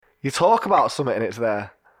You talk about something and it's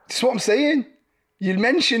there. That's what I'm saying. You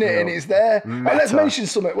mention it and it's there. Right, let's mention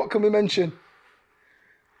something. What can we mention?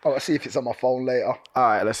 Oh, let's see if it's on my phone later. All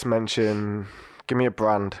right, let's mention... Give me a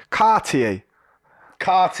brand. Cartier.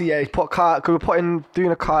 Could we put in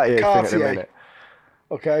doing a Cartier thing at the minute?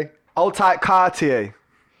 Okay. Old type Cartier.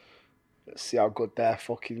 Let's see how good their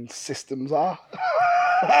fucking systems are.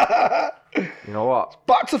 You know what?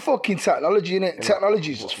 Back to fucking technology, innit?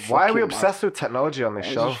 Technology is just fucking Why are we obsessed with technology on this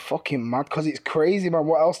show? It's just fucking mad because it's crazy, man.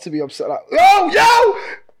 What else to be upset like? Yo!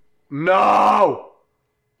 No!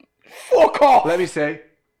 Fuck off! Let me see.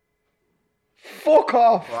 Fuck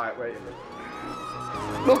off! Right, wait.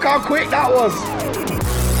 Look how quick that was.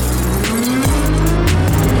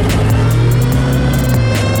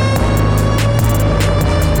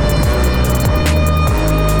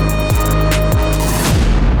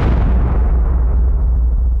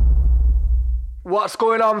 What's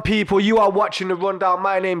going on, people? You are watching The Rundown.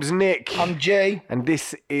 My name's Nick. I'm Jay. And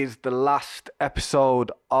this is the last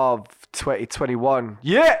episode of 2021.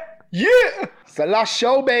 Yeah! It's the last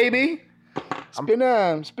show, baby.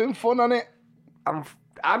 It's been fun, on it. I'm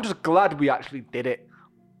just glad we actually did it.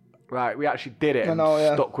 Right, we actually did it and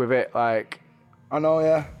stuck with it. Like, I know,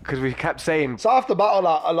 yeah. Because we kept saying... It's half the battle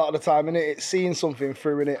a lot of the time, innit? It's seeing something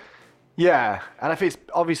through, innit? Yeah, and if it's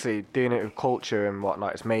obviously doing it with culture and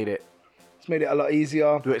whatnot, it's made it a lot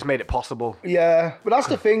easier. It's made it possible. Yeah, but that's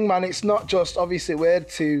the thing, man. It's not just, obviously, we're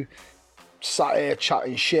two sat here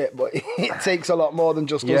chatting shit, but it takes a lot more than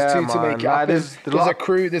just us two to make it happen. There's a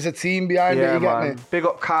crew, there's a team behind it, you get me? Big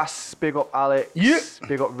up Cass, big up Alex,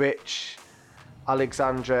 big up Rich,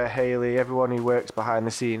 Alexandra, Haley, everyone who works behind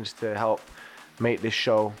the scenes to help make this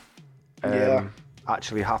show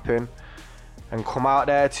actually happen. And come out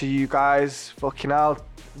there to you guys, fucking hell.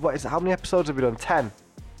 What is it? How many episodes have we done? 10?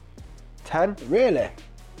 10? Really?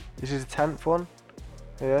 This is the 10th one.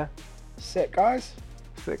 Yeah. Sick, guys.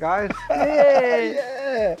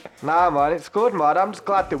 Yeah. Nah, man, it's good, man. I'm just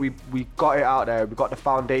glad that we got it out there. We got the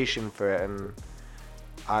foundation for it,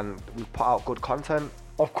 and we put out good content.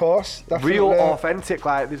 Of course, definitely. Real, authentic.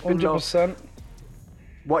 Like, there's been 100%.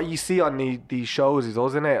 What you see on these shows is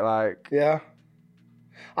us, innit? Like, yeah.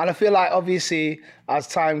 And I feel like, obviously, as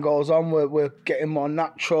time goes on, we're getting more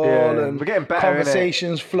natural and we're getting better,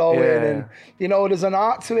 conversations flowing, and there's an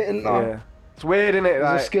art to it, isn't there? Yeah. It's weird, isn't it?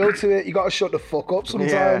 There's a skill to it. You got to shut the fuck up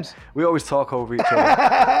sometimes. Yeah. We always talk over each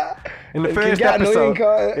other. In the first episode,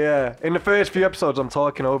 in the first few episodes, I'm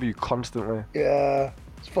talking over you constantly. Yeah.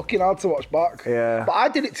 It's fucking hard to watch back. Yeah. But I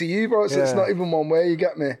did it to you, bro, so it's not even one way, you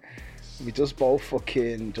get me? We just both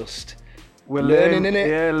fucking just... We're learning, innit?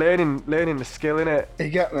 Yeah, learning the skill, innit? You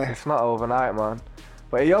get me? It's not overnight, man.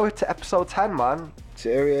 But yo, it's episode 10, man.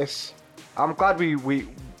 Serious. I'm glad we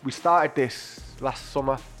started this last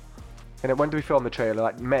summer. And when did we film the trailer?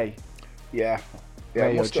 Like May? Yeah.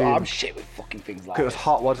 May or June. I'm shit with fucking things like that. It was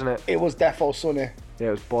hot, wasn't it? It was defo sunny. Yeah,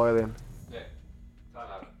 it was boiling. Yeah.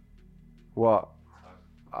 What?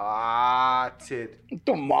 Tid. It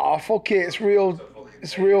don't matter, fuck it, it's real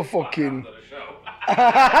fucking...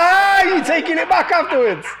 You taking it back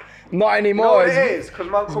afterwards? Not anymore. No, it is,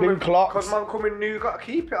 because man coming new, gotta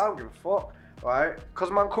keep it, I don't give a fuck. Right?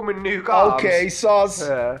 Because man coming new garms. Okay, soz.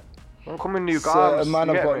 Yeah. Man coming new garms. Man,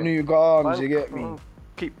 I've got new garms, you get me?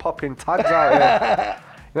 Keep popping tags out here.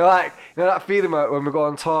 You know that feeling when we go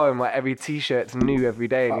on tour and like every t-shirt's new every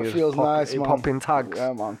day and that feels nice, man. Popping tags.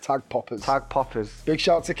 Yeah, man. Tag poppers. Big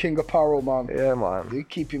shout to King Apparel, man. Yeah, man. They're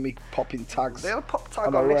keeping me popping tags. They'll pop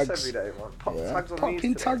tags on this every day, man. Tags on popping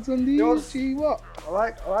these tags on these. See what? I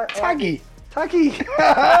like. Taggy.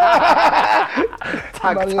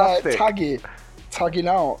 Tagtastic. Tagging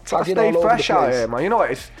out. Tagging all over the place. Stay fresh out here, man. You know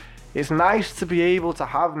what? It's nice to be able to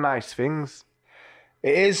have nice things.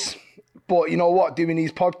 It is. But you know what, doing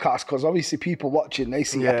these podcasts, because obviously people watching, they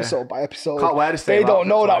see episode by episode. Can't wear the same They don't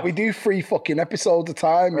know that we do 3 fucking episodes a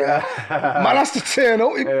time, Man has to turn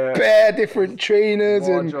up with bare different trainers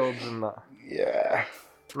wardrobes and that. Yeah.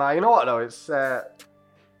 Nah, you know what though? It's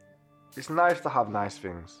nice to have nice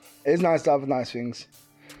things. It is nice to have nice things.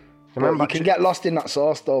 Remember, you can get lost in that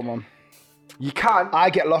sauce though, man. You can. I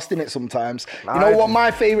get lost in it sometimes. You know what my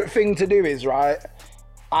favourite thing to do is, right?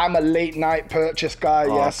 I'm a late night purchase guy,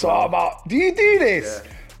 do you do this?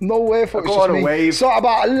 Yeah. No way, for it's just me. Wave. So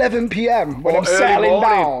about 11 p.m. when I'm settling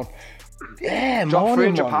down. Yeah, dropped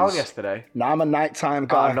 £300 yesterday. Nah, I'm a nighttime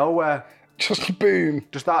guy. Out of nowhere. Just boom.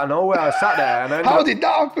 Just out of nowhere, I sat there and then... How did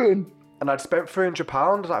that happen? And I'd spent £300.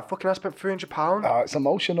 I was like, fucking I spent £300. Oh, it's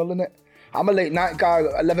emotional, isn't it? I'm a late night guy.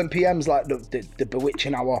 11 p.m.'s like the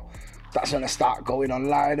bewitching hour. That's when I start going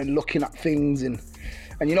online and looking at things and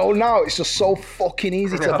And you know now it's just so fucking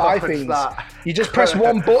easy to buy things. You just press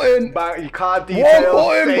one button. You can't detail.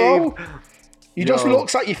 One button, bro. You just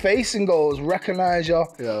looks at your face and goes, recognise you.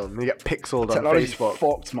 Yo, you get pixeled on Facebook.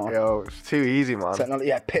 Fucked, man. Yo, it's too easy, man. Technology,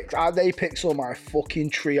 yeah, they pixel my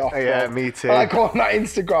fucking tree off. Yeah, bro. me too. Like on that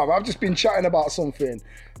Instagram, I've just been chatting about something,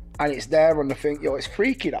 and it's there on the thing. Yo, it's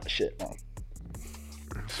freaky, that shit, man.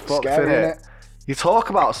 It's fucked, innit? You talk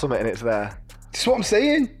about something and it's there. That's what I'm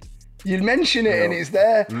saying. You mention it and it's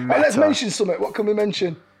there. Right, let's mention something. What can we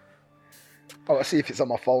mention? Oh, let's see if it's on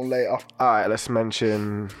my phone later. All right, let's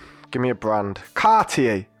mention. Give me a brand.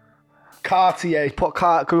 Cartier. Can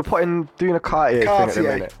we put in doing a Cartier thing at the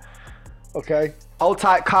minute? Okay. Old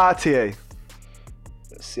type Cartier.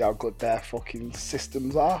 Let's see how good their fucking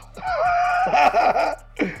systems are.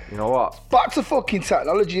 You know what? Back to fucking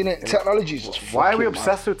technology, innit? Technology's just fucking Why are we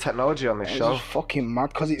obsessed with technology on this show? It's just fucking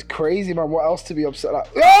mad, because it's crazy, man. What else to be upset at?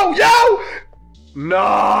 Yo!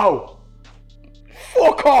 No!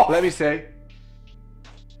 Fuck off! Let me see.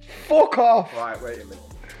 Fuck off! Right, wait a minute.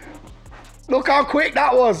 Look how quick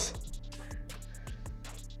that was.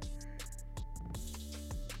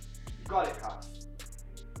 You got it, Kat.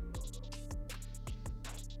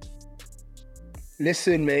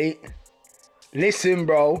 Listen, mate. Listen,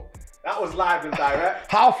 bro. That was live and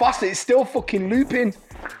direct. How fast? It's still fucking looping.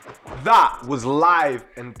 That was live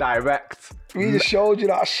and direct. We just showed you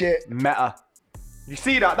that shit. Meta. You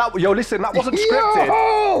see that? Yo, listen, that wasn't scripted.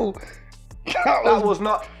 Yo! That was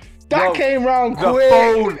not... That came round quick. The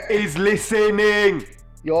phone is listening.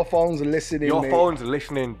 Your phone's listening, Your mate. phone's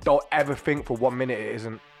listening. Don't ever think for 1 minute it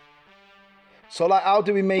isn't. So, like, how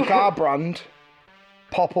do we make our brand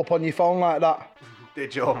pop up on your phone like that?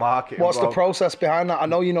 Digital marketing. What's the process behind that? I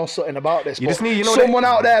know you know something about this. You just need, someone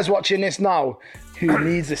out there is watching this now who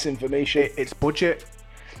needs this information. It's budget.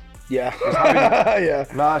 Yeah. Yeah.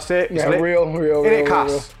 No, that's it. Yeah, real. In it,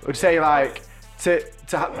 Cass. I'd say like to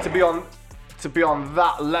be on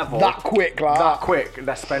that level. That quick, like that quick.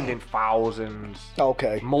 They're spending thousands.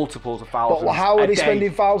 Okay. Multiples of thousands. But how are they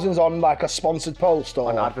spending thousands on like a sponsored post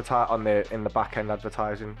or in the back end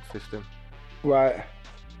advertising system? Right.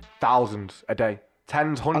 Thousands a day.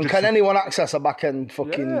 Tens, hundreds. And can anyone access a back end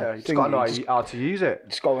fucking you just gotta know how to use it.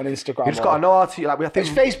 Just go on Instagram. You just gotta know how to it's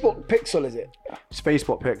Facebook Pixel, is it? It's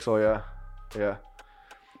Facebook Pixel, yeah.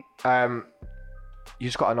 You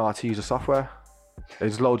just gotta know how to use the software.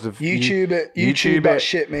 There's loads of YouTube that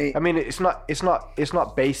shit, mate. I mean, it's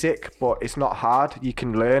not basic, but it's not hard. You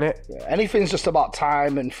can learn it. Yeah, anything's just about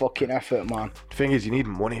time and fucking effort, man. The thing is, you need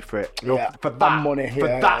money for it. Yeah, for that money. For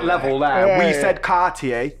that level there, we said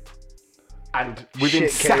Cartier, and within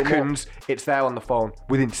seconds, it's there on the phone.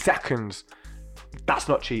 Within seconds, that's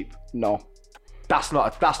not cheap. No. That's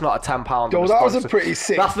not a £10. Yo, that was a pretty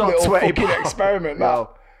sick little fucking experiment, no.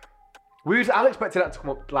 I expected that to come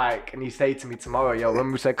up and you say to me tomorrow, yo,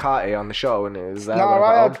 when we said Cartier on the show and it was there. No,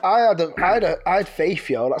 I had faith,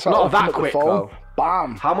 yo. That's why not that quick, though.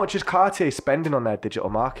 Bam. How much is Cartier spending on their digital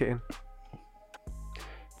marketing?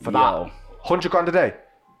 For that, 100 grand a day,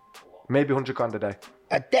 maybe 100 grand a day.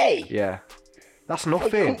 A day? Yeah, that's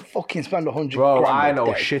nothing. You can't fucking spend 100 Bro, grand I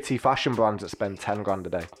know a day. shitty fashion brands that spend 10 grand a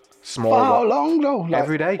day. Small. For how long though?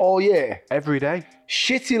 Every day. Oh yeah. Every day.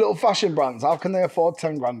 Shitty little fashion brands. How can they afford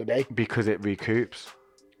 10 grand a day? Because it recoups.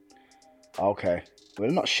 Okay. Well,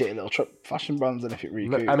 they're not shitty little fashion brands then if it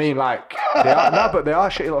recoups. I mean, like, they are, but they are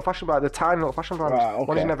shitty little fashion brands. They're tiny little fashion brands. Right, okay.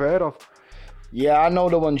 Ones you've never heard of. Yeah, I know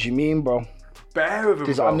the ones you mean, bro. Bare of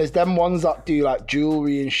them, bro. And there's them ones that do like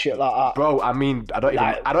jewelry and shit like that. Bro, I mean, I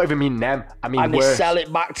don't even mean them. I mean, and worse. They sell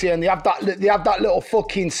it back to you, and they have that little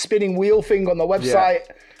fucking spinning wheel thing on the website.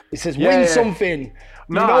 Yeah. It says win something.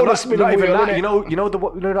 No, not even that. You know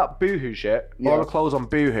that Boohoo shit. Yeah. All the clothes on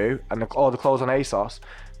Boohoo and all the clothes on ASOS.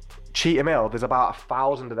 Cheetah Mill. There's about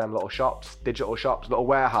 1,000 of them little shops, digital shops, little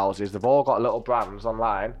warehouses. They've all got little brands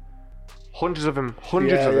online. Hundreds of them.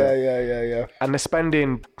 Yeah. And they're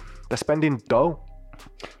spending dough.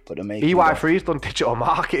 But they're making EY3's done digital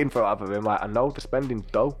marketing for them. Like, I know they're spending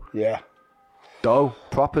dough. Yeah. Dough,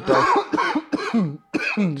 proper dough.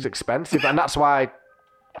 It's expensive, and that's why.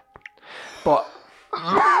 But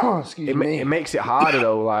it makes it harder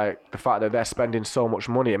though. Like the fact that they're spending so much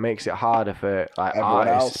money, it makes it harder for like everyone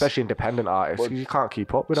artists, else. Especially independent artists. You can't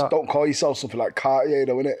keep up with that. Don't call yourself something like Cartier,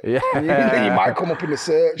 though, innit? Yeah. You might come up in the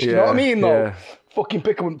search. You know what I mean, though? Yeah. Fucking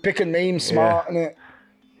pick a name smart, innit?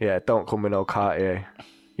 Yeah, don't come with no Cartier.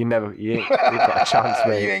 You ain't got a chance,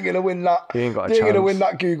 mate. You ain't gonna win that. You ain't got a chance. You ain't gonna win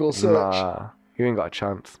that Google search. Nah, you ain't got a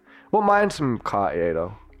chance. Won't mind some Cartier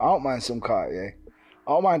though. I don't mind some Cartier.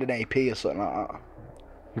 I don't mind an AP or something like that.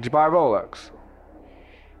 Would you buy a Rolex?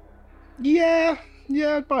 Yeah,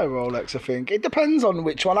 Yeah, I'd buy a Rolex, I think. It depends on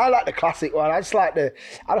which one. I like the classic one. I just like the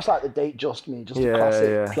date just me, just the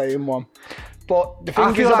classic plain one. But the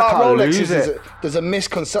thing is about Rolex is there's a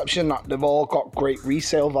misconception that they've all got great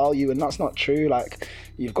resale value, and that's not true. Like,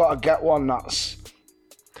 you've got to get one that's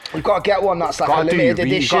like a limited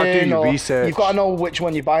edition, or you've got to know which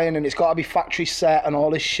one you're buying, and it's got to be factory set and all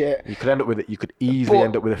this shit. You could easily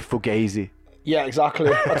end up with a Fugazi. Yeah,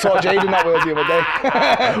 exactly. I told Jaden that word the other day.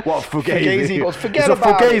 What, Fugazi? He goes, forget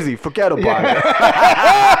about Fugazi. Forget about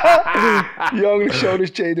it. You only showed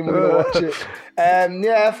us Jaden, we're going to watch it.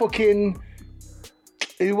 Yeah, fucking...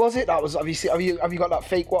 Who was it? That was... Have you got that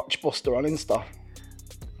fake watch buster on Insta?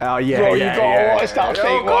 Oh, yeah, bro, you gotta watch that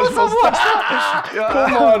fake watch buster.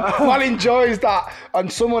 Come on. Man enjoys that.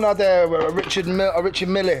 And someone had a Richard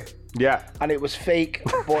Mille. Yeah. And it was fake.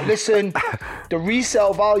 But listen, the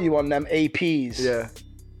resale value on them APs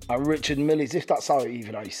and Richard Mille's, if that's how you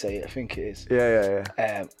say it, I think it is. Yeah.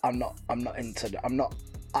 I'm not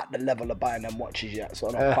at the level of buying them watches yet, so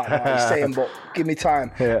I don't quite know what you're saying, but give me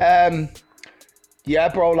time. Yeah,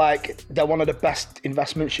 bro, like, they're one of the best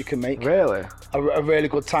investments you can make. Really? A really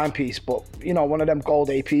good timepiece, but, you know, one of them gold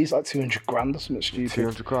APs, like 200 grand or something stupid.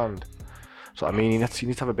 200 grand. So, I mean, you need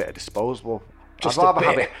to have a bit of disposable. I'd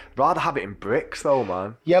rather have it in bricks, though,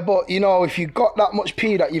 man. Yeah, but, you know, if you've got that much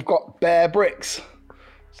P that you've got bare bricks,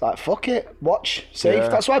 it's like, fuck it, watch, safe. Yeah.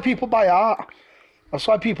 That's why people buy art. That's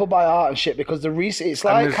why people buy art and shit, because it's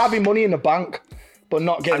like having money in the bank, but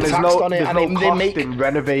not getting taxed on it. There's no cost in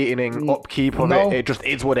renovating and upkeep of it. It just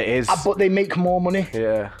is what it is. But they make more money.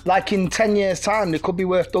 Yeah. Like in 10 years' time, they could be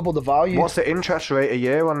worth double the value. What's the interest rate a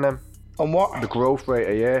year on them? On what? The growth rate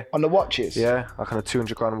a year. On the watches? Yeah, like on a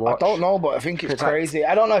 200 grand watch. I don't know, but I think it's crazy.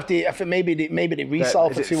 I don't know if maybe they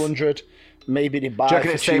resell for 200. Maybe they buy. Do you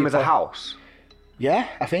reckon it's cheaper. same as a house? Yeah,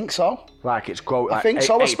 I think so. Like it's growing. I think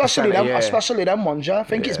so, especially them ones. Yeah, I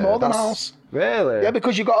think it's more than a house. Really? Yeah,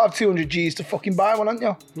 because you got to have 200 G's to fucking buy one, haven't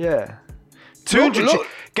you? Yeah. 200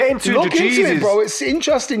 getting 200 look G's into it, bro. It's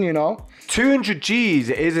interesting, you know. 200 G's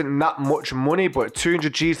isn't that much money, but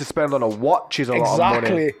 200 G's to spend on a watch is a lot of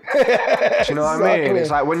money. Exactly. Do you know what I mean?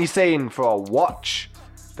 It's like when you're saying for a watch,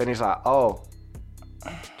 then it's like, oh. Do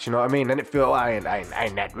you know what I mean? Then it feels like I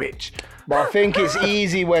ain't that rich. But I think it's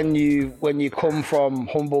easy when you come from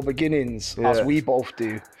humble beginnings, as we both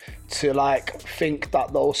do, to like think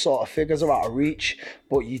that those sort of figures are out of reach.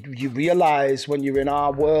 But you realise when you're in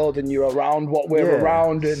our world and you're around what we're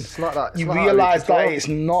around, and you realise that it's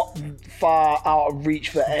not far out of reach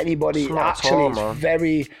for anybody. It's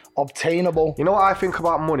very obtainable. You know what I think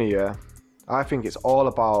about money? Yeah, I think it's all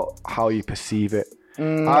about how you perceive it.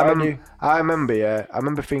 I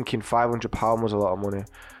remember thinking £500 was a lot of money.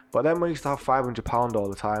 But then we used to have £500 all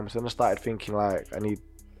the time. So then I started thinking like, I need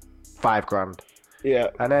 £5 grand. Yeah.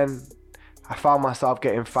 And then I found myself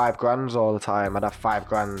getting £5 grand all the time. I'd have £5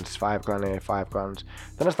 grand here, £5 grand.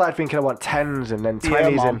 Then I started thinking I want 10s and then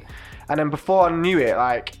 20s. And then before I knew it,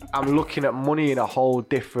 like, I'm looking at money in a whole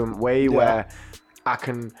different way where I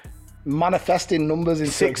can... manifesting numbers in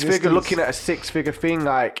six-figure, looking at a six-figure thing,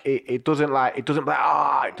 like, it doesn't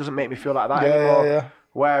make me feel like that anymore. Yeah.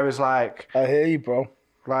 Whereas like... I hear you, bro.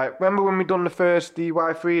 Like, remember when we done the first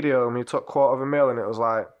DY3 deal and we took $250,000 and it was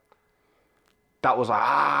like, that was like,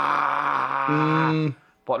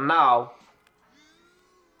 But now,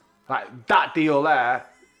 like that deal there,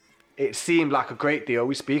 it seemed like a great deal.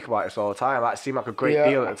 We speak about this all the time. Like, it seemed like a great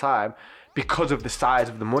deal at the time because of the size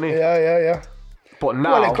of the money. Yeah. But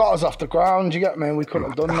now... Well, it got us off the ground, you get me? We couldn't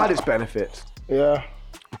have done that. It had its benefits. Yeah.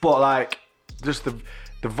 But like, just the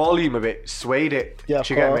volume of it swayed it. Yeah,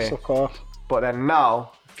 of course. But then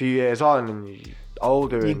now, a few years on, and you're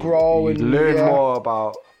older, you grow and you learn more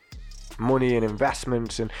about money and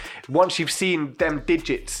investments. And once you've seen them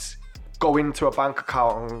digits go into a bank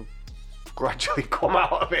account and gradually come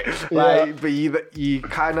out of it, like, but you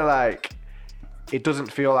kind of like, it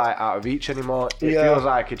doesn't feel like out of reach anymore. It feels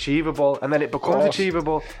like achievable, and then it becomes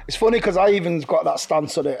achievable. It's funny because I even got that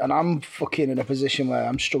stance on it, and I'm fucking in a position where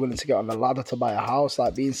I'm struggling to get on the ladder to buy a house,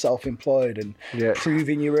 like being self-employed and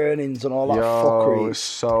proving your earnings and all that fuckery. It's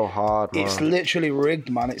so hard, man. It's literally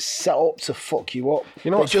rigged, man. It's set up to fuck you up.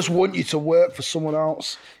 You know, they just want you to work for someone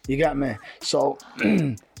else. You get me? So...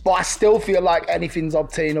 But I still feel like anything's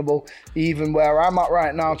obtainable, even where I'm at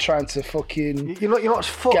right now, trying to fucking you know what's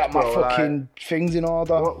fucked, get my fucking things in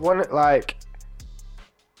order. Like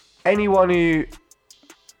anyone who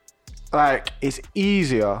it's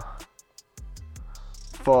easier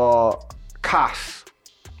for Cass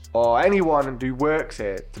or anyone who works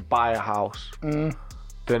here to buy a house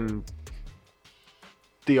than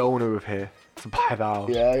the owner of here to buy the house.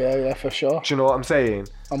 Yeah, for sure. Do you know what I'm saying?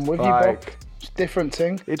 I'm with you, bro. It's a different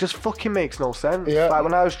thing. It just fucking makes no sense. Yeah. Like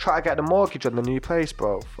when I was trying to get the mortgage on the new place,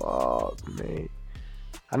 bro. Fuck me.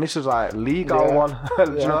 And this was like legal one.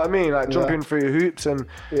 Do you know what I mean? Like jumping through hoops and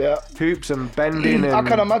bending. And... I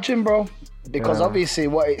can imagine, bro. Because obviously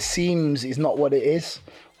what it seems is not what it is.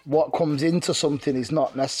 What comes into something is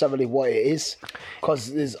not necessarily what it is.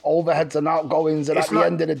 Because there's overheads and outgoings, and at the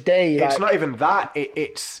end of the day... It's not even that.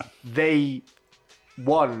 It's they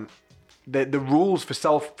won... The rules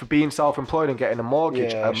for being self-employed and getting a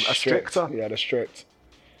mortgage are stricter. Yeah, they're strict.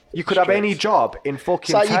 You could have any job in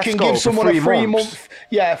fucking Tesco. Like you can give someone a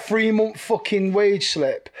 3 month fucking wage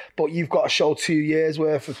slip, but you've got to show 2 years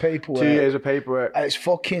worth of paperwork. 2 years of paperwork. And it's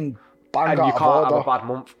fucking bang and out of order. And you can't have a bad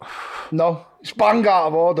month. No, it's bang out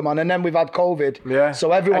of order, man. And then we've had COVID. Yeah.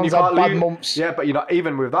 So everyone's had bad months. Yeah, but you're not,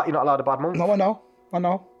 even with that, you're not allowed a bad month. No, I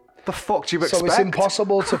know. The fuck do you expect? So it's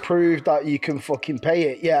impossible to prove that you can fucking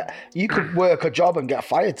pay it. Yeah, you could work a job and get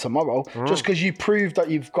fired tomorrow just because you proved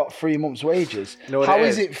that you've got 3 months' wages. You know how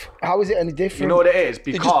is it any different? You know what it is?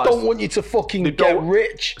 Because they just don't want you to fucking get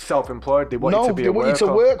rich. Self-employed. They want you to be a worker. They want you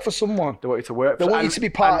to work for someone. They want you to work. They want you to be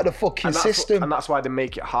part of the fucking system. And that's why they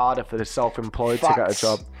make it harder for the self-employed to get a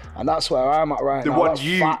job. And that's where I'm at right now.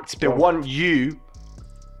 They want you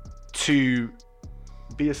to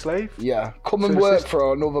be a slave. Yeah, come and work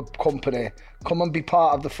for another company. Come and be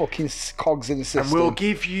part of the fucking cogs in the system. And we'll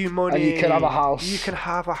give you money. And you can have a house. You can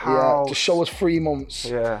have a house. Yeah, just show us 3 months.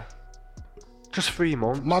 Yeah. Just 3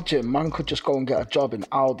 months. Imagine, man could just go and get a job in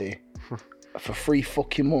Aldi for 3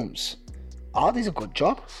 fucking months. Aldi's a good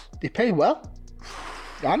job. They pay well.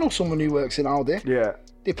 I know someone who works in Aldi. Yeah.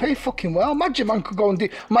 They pay fucking well. Imagine, man could go and do...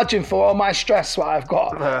 Imagine for all my stress what I've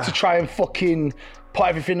got to try and fucking put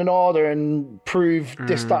everything in order and prove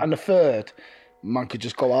this, that and the third. Man could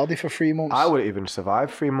just go Aldi for 3 months. I wouldn't even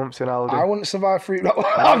survive 3 months in Aldi. I wouldn't survive 3 months.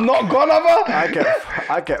 I'm not gone, have I?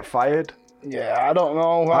 I get fired. Yeah, I don't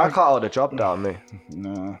know. I can't hold a job down, me.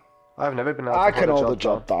 No. I've never been able to I can hold a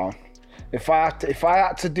job down. If I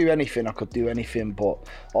had to do anything, I could do anything. But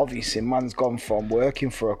obviously, man's gone from working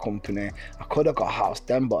for a company. I could have got a house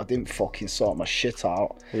then, but I didn't fucking sort my shit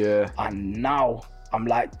out. Yeah. And now I'm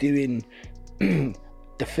like doing...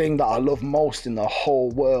 the thing that I love most in the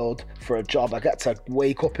whole world for a job. I get to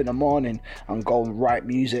wake up in the morning and go and write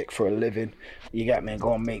music for a living. You get me?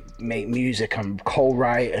 Go and make music and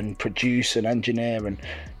co-write and produce and engineer and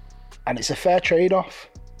it's a fair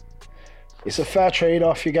trade-off. It's a fair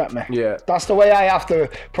trade-off, you get me? Yeah. That's the way I have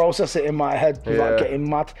to process it in my head without getting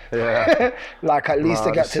mad. Yeah. Like at least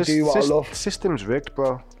I get to do what I love. The system's rigged,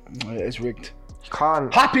 bro. It is rigged. You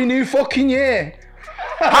can't. Happy New fucking year!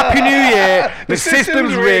 Happy New Year! The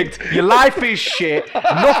system's rigged. Your life is shit.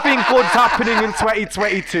 Nothing good's happening in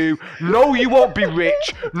 2022. No, you won't be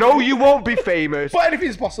rich. No, you won't be famous. But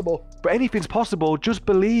anything's possible. But anything's possible. Just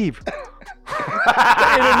believe. In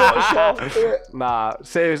a nutshell. Nah,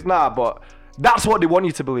 serious. Nah, but that's what they want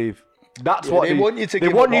you to believe. That's what they want you to. They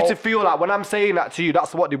want you to feel like when I'm saying that to you.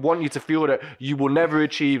 That's what they want you to feel, that you will never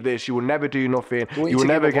achieve this. You will never do nothing. You will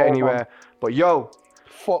never get anywhere. But yo.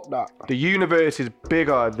 Fuck that. The universe is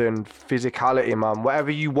bigger than physicality, man.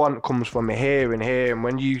 Whatever you want comes from here and here. And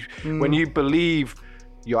when you believe,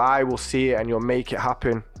 your eye will see it and you'll make it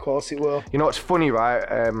happen. Of course it will. You know what's funny,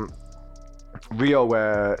 right?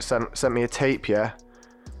 Rio sent me a tape,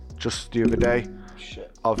 just the other day.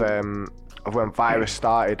 Shit. Of when Virus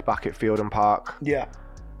started back at Field and Park. Yeah.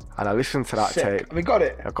 And I listened to that tape. Have we got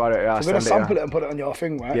it? I got it, yeah. We're gonna sample it and put it on your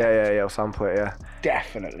thing, right? Yeah, I'll sample it, yeah.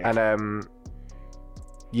 Definitely. And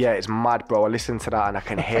yeah, it's mad, bro. I listen to that and I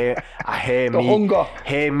can hear the hunger.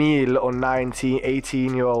 Hear me, little 19,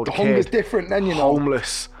 18-year-old kid. The hunger's different then, you know.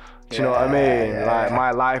 Homeless. Do you know what I mean? Yeah. Like,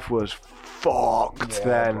 my life was fucked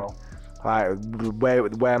then. Bro. Like,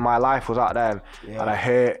 where my life was at then. Yeah. And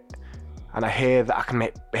I hear that I can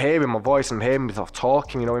hear in my voice and hear myself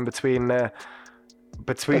talking, you know, in between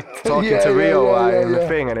talking to Rio and the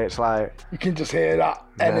thing, and it's like you can just hear that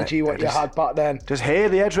energy you had back then. Just hear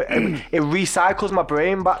the edge. It recycles my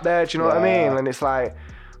brain back there. Do you know what I mean? And it's like,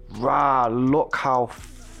 rah, look how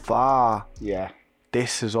far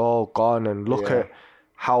this has all gone, and look at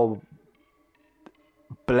how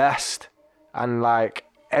blessed and like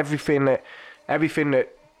everything that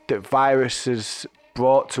Virus has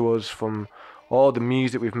brought to us, from all the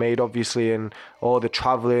music we've made, obviously, and all the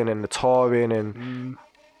traveling and the touring and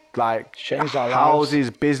like changed our houses,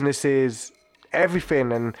 lives. Businesses,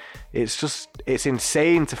 everything. And it's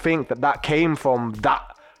insane to think that came from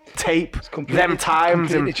that tape, them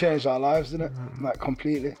times. Completely changed our lives, didn't it? Like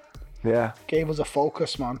completely. Yeah. Gave us a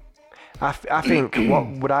focus, man. I think, what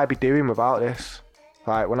would I be doing without this?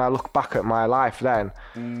 Like, when I look back at my life then,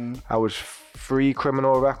 I was 3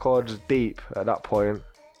 criminal records deep at that point.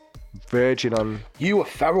 Virgin on... You were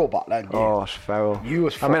feral back then, dude. Oh, I was feral. You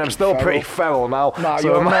was I mean, I'm still feral. pretty feral now. Nah, so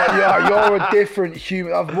you're not. You're a different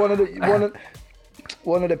human. I've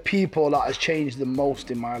one of the people that has changed the most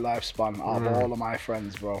in my lifespan out of all of my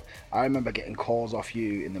friends, bro. I remember getting calls off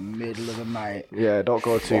you in the middle of the night. Yeah, don't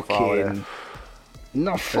go too far with it.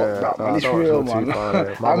 No, fuck that, man. It's real, man.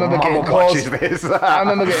 I remember getting calls. I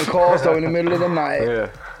remember getting calls though in the middle of the night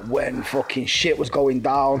when fucking shit was going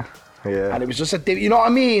down. Yeah. And it was just you know what I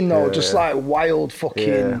mean, though? Just like wild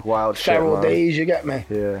fucking wild feral shit, days, you get me?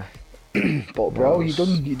 Yeah. But bro, you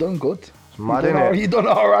done good. It's mad, innit? You done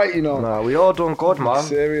alright, you know. Nah, we all done good, man.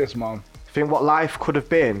 Serious, man. Think what life could have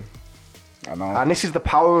been. I know. And this is the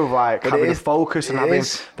power of like having the focus and having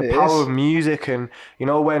the power of music, and you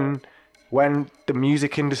know when the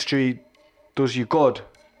music industry does you good,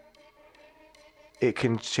 it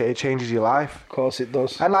changes your life. Of course it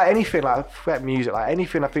does. And like anything, like forget music, like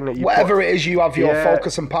anything, I think that you whatever it is, you have your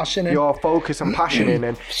focus and passion in. Your focus and passion in,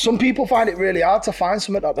 and some people find it really hard to find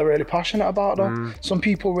something that they're really passionate about. Though some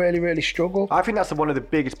people really struggle. I think that's one of the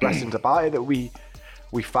biggest blessings about it, that we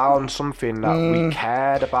found something that we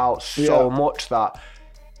cared about so much that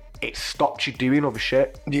it stopped you doing other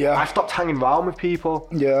shit. Yeah. I stopped hanging around with people.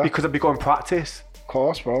 Yeah. Because I'd be going practice. Of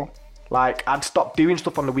course, bro. Like, I'd stop doing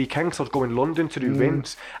stuff on the weekend because I was going to London to do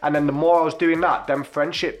Vince. And then the more I was doing that, them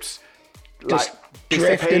friendships just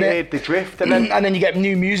dissipated, they drift. And then you get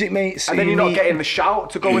new music mates. And then you're not getting the shout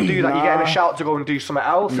to go and do that. You're getting a shout to go and do something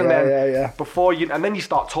else. And then before you, and then you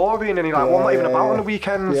start touring and you're like, well, I'm not even about on the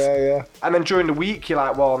weekends. Yeah. And then during the week, you're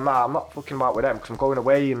like, well, nah, I'm not fucking about with them because I'm going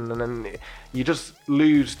away. And then you just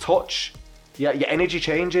lose touch. Yeah, your energy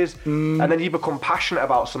changes, and then you become passionate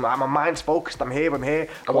about something. My mind's focused. I'm here.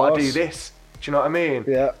 I want to do this. Do you know what I mean?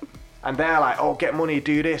 Yeah. And they're like, oh, get money,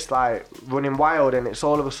 do this, like running wild, and it's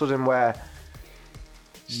all of a sudden where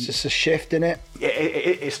it's just a shift in it.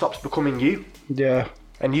 It stops becoming you. Yeah.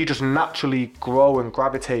 And you just naturally grow and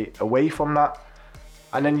gravitate away from that,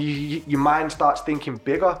 and then your mind starts thinking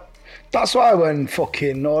bigger. That's why when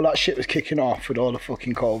fucking all that shit was kicking off with all the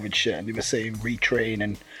fucking COVID shit, and they were saying retrain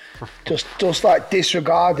and just like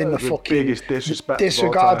disregarding the fucking biggest disrespect,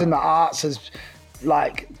 disregarding the arts as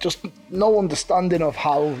like just no understanding of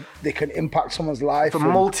how they can impact someone's life. For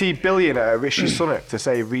multi-billionaire Rishi Sunak to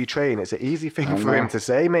say retrain, it's an easy thing for him to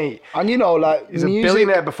say, mate. And you know, like he's music, a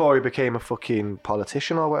billionaire before he became a fucking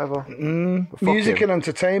politician or whatever. Music and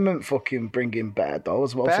entertainment fucking bring in better dough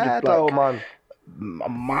as well. Better dough, man. A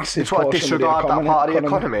massive. It's what disregard that part of the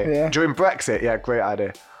economy. Yeah. During Brexit, yeah, great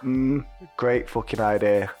idea. Great fucking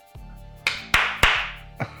idea.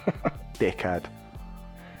 Dickhead.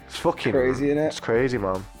 It's fucking crazy, innit? It's crazy,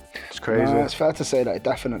 man. It's crazy. No, it's fair to say that it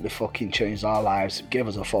definitely fucking changed our lives. It gave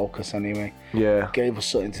us a focus anyway. Yeah. Gave us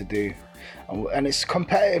something to do. And it's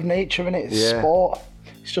competitive nature, innit? It's sport.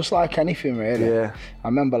 It's just like anything, really. Yeah. I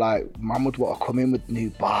remember, like, man would want to come in with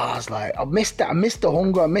new bars. Like, I missed that. I missed the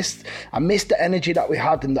hunger. I missed the energy that we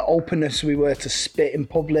had and the openness we were to spit in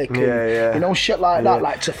public. And, you know, shit like that.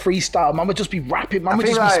 Like, to freestyle. Man would just be rapping. Man would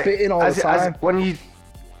just be spitting all the time. When you've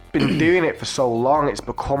been doing it for so long, it's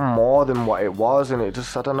become more than what it was. And it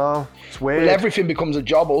just, I don't know. It's weird. Well, everything becomes a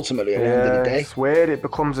job, ultimately, at the end of the day. It's weird. It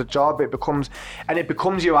becomes a job. It becomes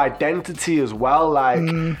your identity as well.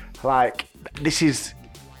 Like, this is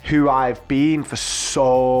who I've been for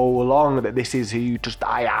so long, that this is who just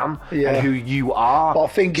I am and who you are. But I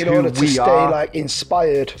think in order to stay like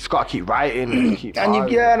inspired, it's got to keep writing. And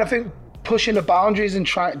I think pushing the boundaries and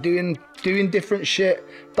doing different shit,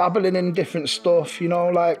 dabbling in different stuff, you know,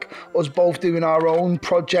 like us both doing our own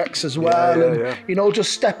projects as well, you know,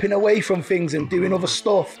 just stepping away from things and doing other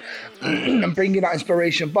stuff and bringing that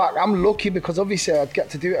inspiration back. I'm lucky because obviously I get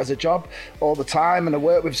to do it as a job all the time, and I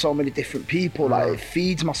work with so many different people. Like, it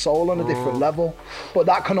feeds my soul on a different level, but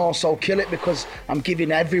that can also kill it because I'm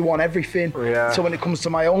giving everyone everything. So when it comes to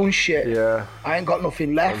my own shit, I ain't got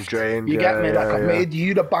nothing left. I'm drained. You get me? Like, I've made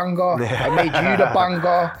you the banger. I made you the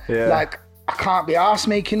banger. Like, I can't be arsed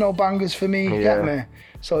making no bangers for me. You get me?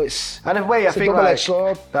 So it's, and in a way, I think like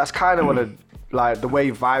sword. That's kind of one of like the way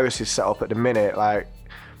Virus is set up at the minute. Like,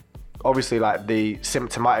 obviously, like the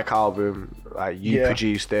Symptomatic album, like you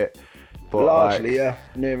produced it, but largely,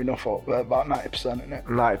 near enough, about 90%, isn't it?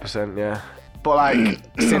 90%, yeah. But like,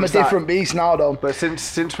 I'm a different beast now, though. But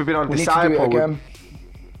since we've been on Disciple,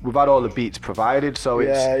 we've had all the beats provided, so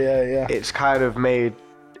it's kind of made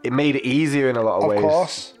it easier in a lot of ways. Of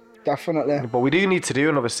course. Definitely. But we do need to do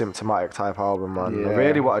another Symptomatic type album, man. I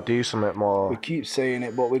really want to do something more. We keep saying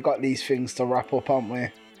it, but we've got these things to wrap up, haven't we?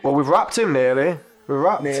 Well, we've wrapped him nearly. We've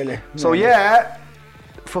wrapped. Nearly. So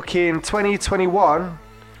fucking 2021.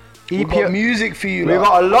 We got music for you. We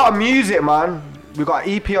got a lot of music, man. We got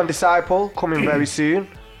an EP on Disciple coming very soon.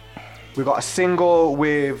 We got a single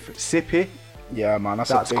with Sippy. Yeah, man,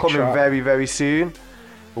 that's coming track. very, very soon.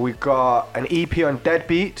 We got an EP on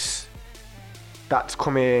Deadbeats. That's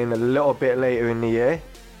coming a little bit later in the year,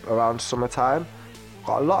 around summertime.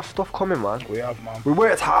 Got a lot of stuff coming, man. We have, man. We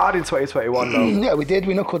worked hard in 2021, though. Yeah, we did.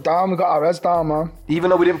 We knuckled down. We got our heads down, man. Even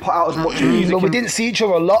though we didn't put out as much music. But we didn't see each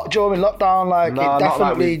other a lot during lockdown. Like, it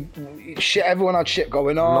definitely shit. Everyone had shit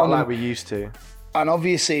going on. Not like we used to. And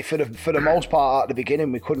obviously, for the most part at the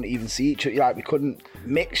beginning, we couldn't even see each other. Like, we couldn't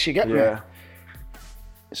mix. You get me?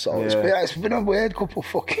 So it's been a weird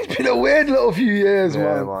it's been a weird little few years,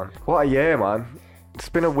 man. What a year, man. It's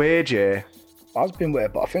been a weird year. It's been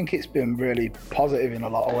weird, but I think it's been really positive in a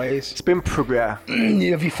lot of ways. It's been progress.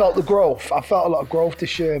 Have you felt the growth? I felt a lot of growth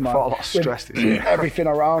this year, man. I felt a lot of stress this year. Everything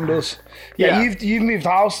around us. Yeah, you've moved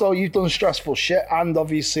house, so you've done stressful shit, and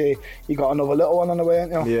obviously you got another little one on the way,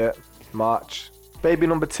 ain't you? Yeah, March. Baby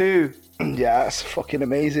number 2. Yeah, it's fucking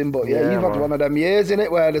amazing. But yeah, you've had one of them years in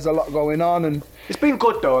it where there's a lot going on, and it's been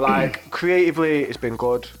good though. Like creatively, it's been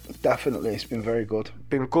good. Definitely, it's been very good.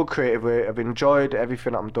 Been good creatively. I've enjoyed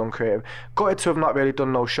everything that I've done creative. Gutted to have not really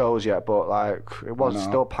done no shows yet, but like it was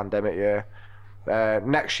still pandemic year.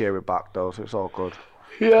 Next year we're back though, so it's all good.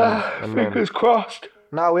 Yeah, fingers crossed.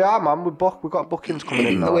 No, we are, man. We got bookings coming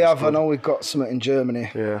in now. We have. I know we've got something in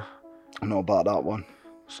Germany. Yeah, I know about that one.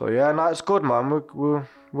 So yeah, no, it's good, man.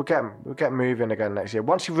 We'll get moving again next year.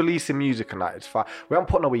 Once you release the music and that, it's fine. We haven't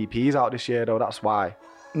put no EPs out this year though. That's why.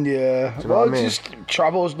 Yeah. Well, it's just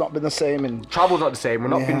travel's not been the same. Travel's not the same. We're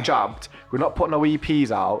not been jabbed. We're not putting no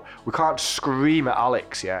EPs out. We can't scream at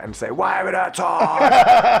Alex and say, why are we not talking?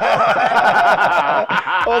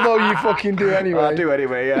 Although you fucking do anyway. I do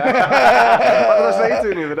anyway, yeah. What did I say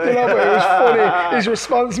to him the other day? You know, but it was funny. His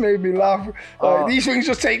response made me laugh. Like, these things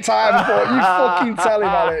just take time. I thought, you fucking tell him,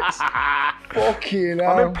 Alex. Fucking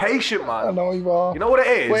hell. I'm impatient, man. I know you are. You know what it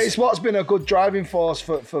is? Wait, it's what's been a good driving force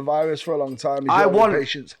for Virus for a long time. I want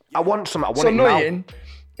something. I want it annoying. Now.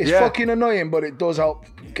 It's fucking annoying, but it does help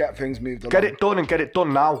get things moved along. Get it done and get it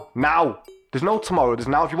done now. Now. There's no tomorrow. There's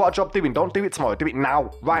now. If you want a job doing, don't do it tomorrow. Do it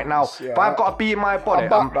now. Right now. Yeah, if I've got a beat in my body,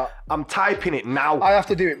 I'm typing it now. I have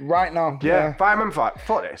to do it right now. Yeah. If I remember,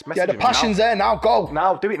 fuck this. Yeah, the passion's there now. Go.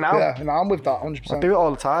 Now. Do it now. Yeah, no, I'm with that 100%. I do it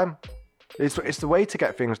all the time. It's the way to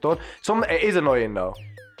get things done. It is annoying though.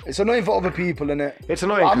 It's annoying for other people, isn't it? It's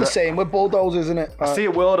annoying. I'm the same. We're bulldozers, isn't it? I see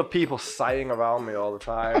a world of people sighing around me all the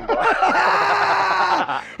time.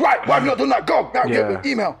 Right, why have you not done that? Go. Now, get the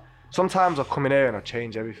email. Sometimes I'll come in here and I'll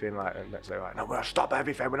change everything. Like, and let's say, right, no, we're going to stop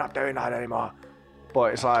everything. We're not doing that anymore.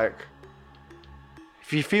 But it's like,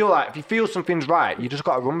 if you feel something's right, you just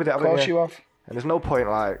got to run with it. Of course you have. And there's no point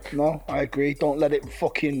like... No, I agree. Don't let it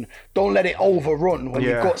overrun when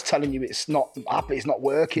your gut's telling you it's not happy, it's not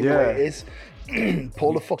working the way it is.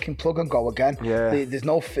 Pull the fucking plug and go again. Yeah. There's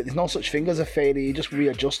no such thing as a failure. You just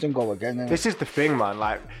readjust and go again. This is the thing, man.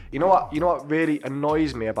 Like, you know what really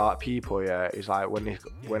annoys me about people, is like when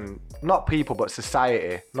not people, but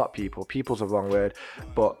society, not people. People's the wrong word.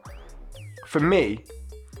 But for me,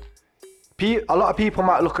 a lot of people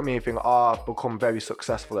might look at me and think, I've become very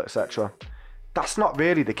successful, etc. That's not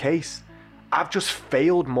really the case. I've just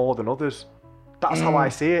failed more than others. That's how I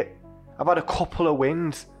see it. I've had a couple of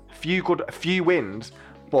wins. A few wins,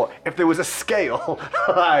 but if there was a scale,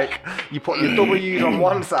 like you put your W's on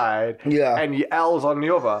one side and your L's on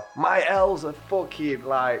the other, my L's are fucking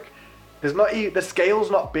like the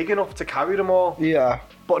scale's not big enough to carry them all. Yeah.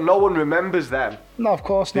 But no one remembers them. No, of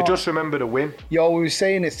course not. They just remember the win. Yo, we were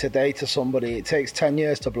saying this today to somebody. It takes 10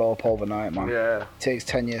 years to blow up overnight, man. Yeah. It takes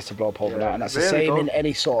 10 years to blow up overnight. And that's really the same in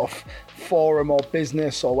any sort of forum or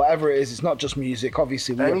business or whatever it is. It's not just music.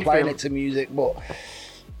 Obviously, we're applying it to music, but...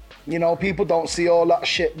 You know, people don't see all that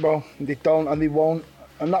shit, bro. They don't and they won't.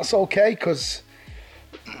 And that's okay, because...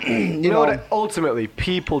 you know what? Ultimately,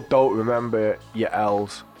 people don't remember your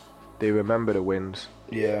L's. They remember the wins.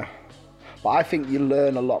 Yeah. But I think you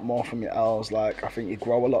learn a lot more from your L's. Like, I think you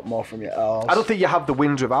grow a lot more from your L's. I don't think you have the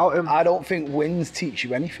wins without them. I don't think wins teach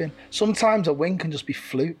you anything. Sometimes a win can just be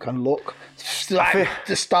fluke and luck. Like,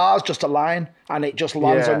 the stars just align and it just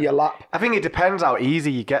lands on your lap. I think it depends how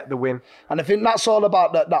easy you get the win. And I think that's all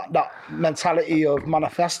about that mentality of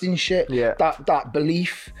manifesting shit. Yeah. That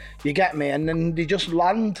belief. You get me? And then they just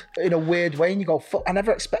land in a weird way and you go, fuck, I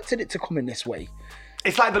never expected it to come in this way.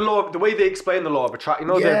 It's like the way they explain the law of attraction.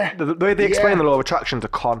 You know, the way they explain the law of attraction is a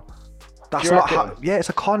con. That's not how. Yeah, it's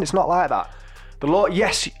a con. It's not like that. The law,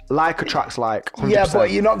 yes, like attracts like. 100%. Yeah,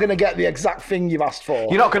 but you're not going to get the exact thing you've asked for.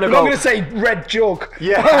 You're not going to go. You're not going to say red jug.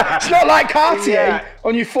 Yeah. It's not like Cartier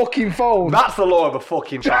on your fucking phone. That's the law of a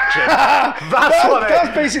fucking traction.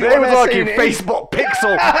 That's basically what they're saying. They was like Facebook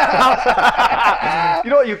pixel. You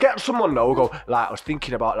know, you get someone though, go, like, I was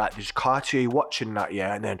thinking about like this Cartier watch and that,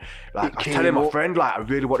 yeah, and then like I was telling my friend, like, I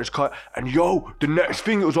really want this car, and yo, the next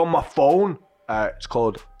thing it was on my phone. It's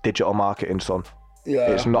called digital marketing, son. Yeah,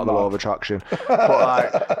 it's not the law of attraction.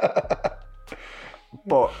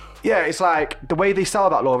 But yeah, it's like the way they sell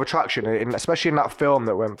that law of attraction, and especially in that film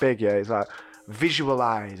that went big, yeah, it's like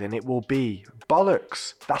visualize and it will be.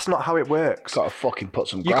 Bollocks. That's not how it works. Gotta fucking put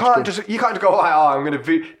some you can't just go like, oh, I'm gonna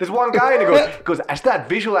there's one guy and he goes, I started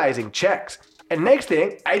visualizing checks. And next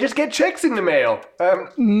thing, I just get checks in the mail.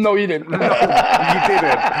 No, you didn't. No, you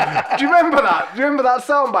didn't. Do you remember that? Do you remember that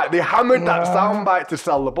soundbite? They hammered that soundbite to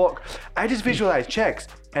sell the book. I just visualize checks,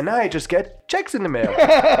 and now I just get checks in the mail.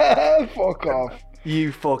 Fuck off.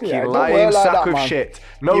 You fucking lying sack of shit.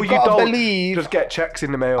 No, you don't. Believe, just get checks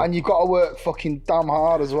in the mail. And you've got to work fucking damn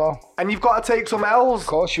hard as well. And you've got to take some L's. Of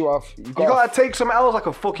course you have. You've got to take some L's like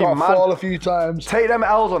a fucking man. Fall a few times. Take them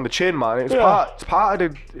L's on the chin, man. It's part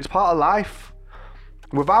of life.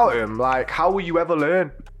 Without him, like, how will you ever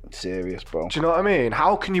learn? Serious, bro. Do you know what I mean?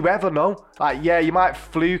 How can you ever know? Like, yeah, you might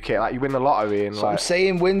fluke it, like you win the lottery and so I'm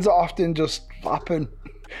saying wins often just happen.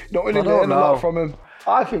 You don't really learn a lot from him.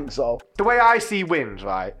 I think so. The way I see wins,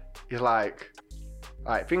 right, is like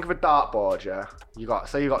think of a dartboard, yeah? You got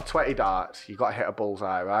 20 darts, you got to hit a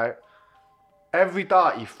bullseye, right? Every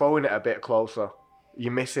dart you're throwing it a bit closer.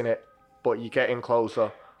 You're missing it, but you're getting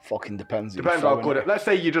closer. Fucking depends. Depends how good. Let's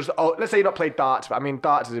say you not play darts. But I mean,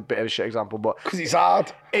 darts is a bit of a shit example, but because it's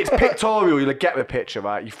hard. It's pictorial. You'll get the picture,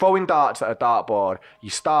 right? You're throwing darts at a dartboard. You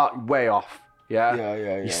start way off. Yeah.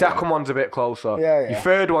 Your second one's a bit closer. Your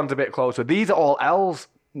third one's a bit closer. These are all L's.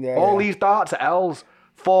 All these darts are L's.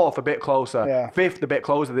 Fourth a bit closer. Fifth a bit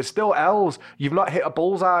closer. There's still L's. You've not hit a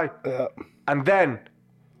bullseye. And then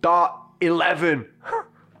dart 11.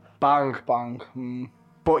 Bang.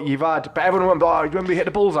 But everyone remember, you remember you hit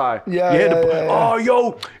the bullseye? Oh,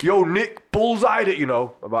 yo, Nick bullseyed it, you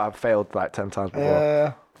know. But I've failed like 10 times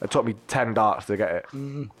before. It took me 10 darts to get it.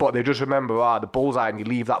 But they just remember, the bullseye, and you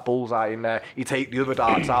leave that bullseye in there. You take the other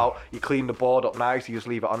darts out, you clean the board up nice, you just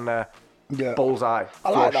leave it on there. Yeah. Bullseye. I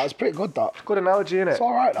like that, it's pretty good, that. Good analogy, innit? It's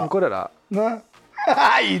alright, that. I'm good at that. No.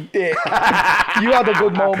 You did. You had a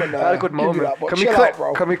good moment there. I had a good moment.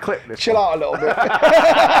 Can we clip this? Chill out a little bit.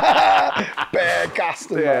 Bare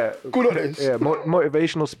gassed. Yeah. Good at this. Yeah,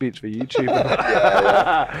 motivational speech for YouTube.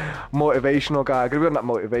 Motivational guy. I'm gonna be on that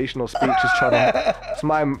motivational speeches channel. It's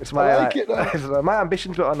my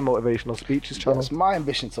ambition to be on the motivational speeches channel. It's my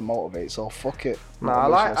ambition to motivate, so fuck it. Nah,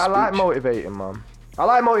 I like motivating, man. I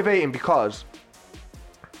like motivating because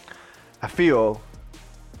I feel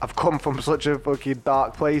I've come from such a fucking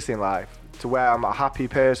dark place in life to where I'm a happy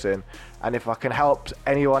person, and if I can help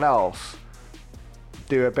anyone else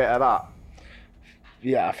do a bit of that,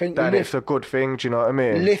 yeah, I think then it's a good thing. Do you know what I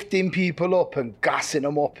mean? Lifting people up and gassing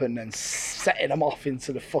them up and then setting them off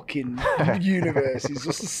into the fucking universe is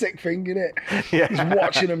just a sick thing, isn't it? Yeah. Just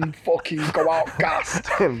watching them fucking go out gassed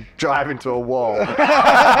and drive into a wall.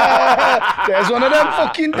 There's one of them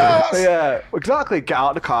fucking darts. Yeah, exactly. Get out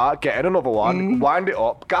of the car, get in another one, wind it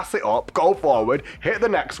up, gas it up, go forward, hit the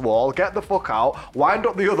next wall, get the fuck out, wind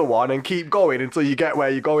up the other one, and keep going until you get where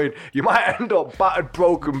you're going. You might end up battered,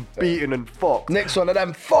 broken, beaten, and fucked. Next one of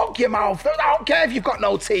them, fuck your mouth. I don't care if you've got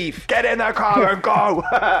no teeth. Get in the car and go.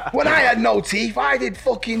 When I had no teeth, I did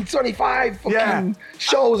fucking 25 fucking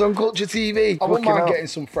shows on Culture TV. I wouldn't mind getting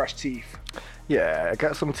some fresh teeth. Yeah,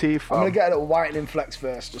 get some teeth. I'm going to get a little whitening flex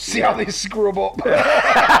first. Just see how they scrub up.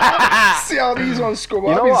 See how these ones scrub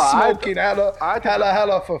up. I've been smoking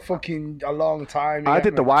hella for fucking a long time. I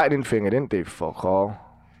did the whitening thing. I didn't do fuck all.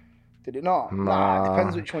 Did it not? Nah, it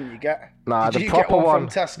depends which one you get. Nah, did the you proper get one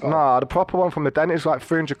from Tesco? Nah, the proper one from the dentist was like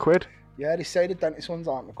 300 quid. Yeah, they say the dentist ones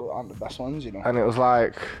aren't the best ones, you know. And it was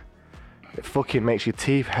like, it fucking makes your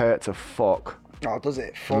teeth hurt to fuck. Oh, does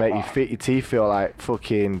it? Make your teeth feel like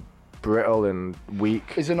fucking brittle and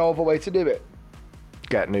weak. Is there no other way to do it?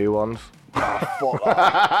 Get new ones. Oh, fuck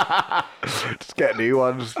that. Just get new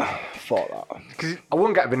ones. Fuck that. Because I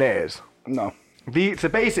wouldn't get veneers. No. So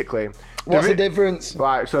basically... What's the difference?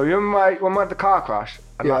 Right, so you remember when we had the car crash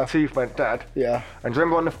and that tooth went dead? Yeah. And do you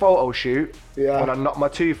remember on the photo shoot when I knocked my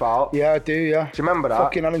tooth out? Yeah, I do, yeah. Do you remember that?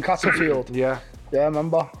 Fucking Alan Castlefield. Yeah. Yeah, I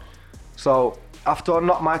remember. So after I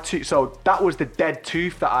knocked my tooth, so that was the dead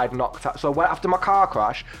tooth that I'd knocked out. So after my car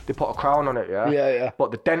crash, they put a crown on it, yeah? Yeah.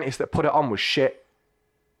 But the dentist that put it on was shit.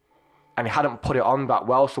 and he hadn't put it on that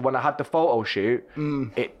well. So when I had the photo shoot,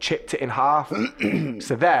 it chipped it in half.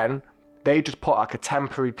 So then they just put like a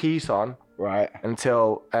temporary piece on, right,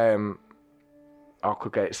 until I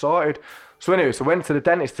could get it sorted. So anyway, so I went to the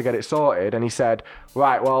dentist to get it sorted, and he said,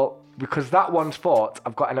 right, well, because that one's fucked,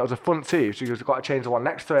 and it was a front tooth, so you've got to change the one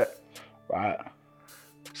next to it. Right.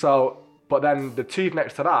 So, but then the tooth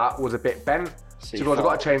next to that was a bit bent. So he goes, I've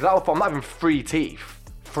got to change that one. I'm not having 3 teeth.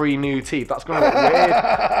 3 new teeth. That's going to look weird.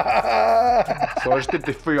 So I just did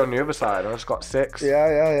the 3 on the other side, and I just got 6.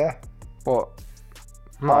 Yeah. But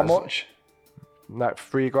how much? Like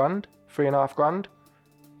 $3,000, $3,500.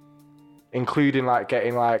 Including like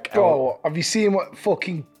getting like... Bro, have you seen what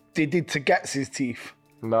fucking they did to Getz's teeth?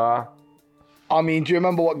 Nah. I mean, do you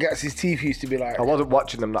remember what Getz's teeth used to be like? I wasn't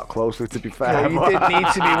watching them that closely, to be fair. No, you did need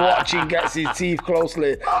to be watching Getz's teeth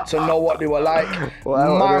closely to know what they were like.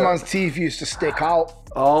 My man's teeth used to stick out.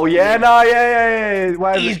 Oh, yeah, no,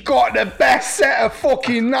 yeah. He's got the best set of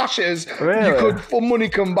fucking gnashers you could, for money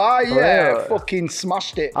can buy. Yeah, really? Fucking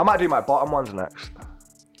smashed it. I might do my bottom ones next.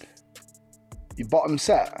 Your bottom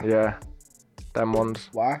set? Yeah, them ones.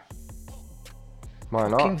 Why? Why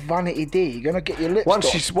not? Fucking Vanity D, you're gonna get your lips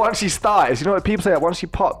Once you start, you know what people say, once you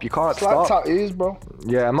pop, you can't stop. It's like tattoos, bro.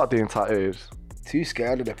 Yeah, I'm not doing tattoos. Too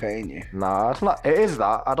scared of the pain, you. Nah, it's not. It is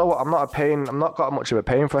that. I'm not got much of a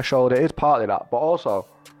pain threshold. It is partly that, but also,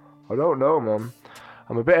 I don't know, man.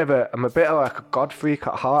 I'm a bit of like a God freak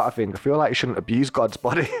at heart. I think I feel like you shouldn't abuse God's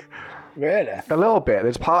body. Really? A little bit.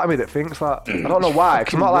 There's part of me that thinks that. I don't know why,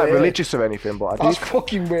 because I'm not like religious or anything, but I do. That's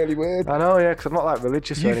fucking really weird. I know, yeah, because I'm not like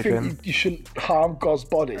religious or anything. You think you shouldn't harm God's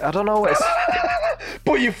body? I don't know what it's...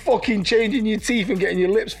 But you're fucking changing your teeth and getting your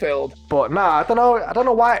lips filled. But nah, I don't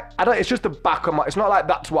know why. It's just the back of my... It's not like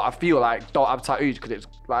that's what I feel like, don't have tattoos, because it's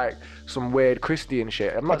like some weird Christian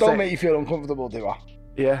shit. I don't make you feel uncomfortable, do I?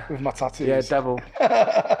 Yeah. With my tattoos. Yeah, devil.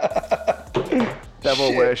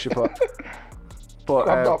 Devil worshipper. But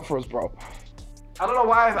grab that for us, bro. I don't know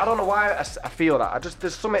why I feel that.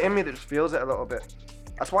 There's something in me that just feels it a little bit.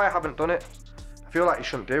 That's why I haven't done it. I feel like you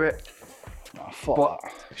shouldn't do it. Oh, fuck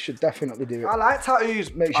that. You should definitely do it. I like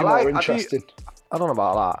tattoos. Makes you more interesting. I don't know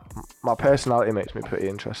about that. My personality makes me pretty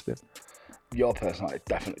interesting. Your personality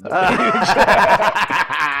definitely does.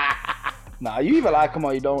 Nah, you either like them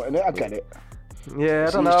or you don't, innit? I get it. Yeah,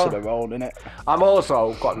 I don't know. To their own, innit? I'm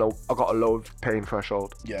also got a low pain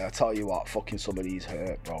threshold. Yeah, I tell you what, fucking some of these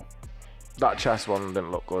hurt, bro. That chest one didn't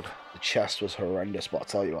look good. The chest was horrendous, but I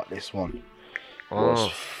tell you what, this one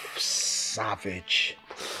was savage.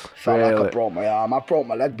 Felt like I broke my arm. I broke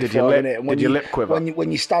my leg before, innit? Did your lip quiver?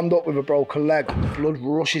 When you stand up with a broken leg, the blood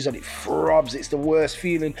rushes and it throbs. It's the worst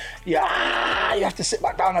feeling. Yeah, you have to sit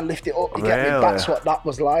back down and lift it up. You get me? That's what that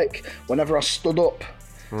was like. Whenever I stood up.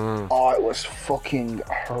 Oh, it was fucking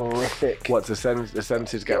horrific. What, the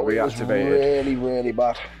senses get reactivated? It was really, really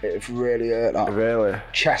bad. It really hurt. That. Really?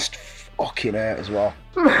 Chest fucking hurt as well.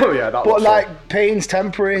 Oh yeah, that. But like, pain's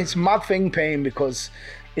temporary. It's a mad thing, pain, because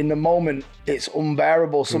in the moment it's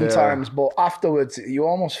unbearable sometimes, but afterwards you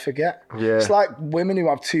almost forget. Yeah. It's like women who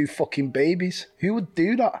have 2 fucking babies. Who would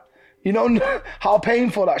do that? You know how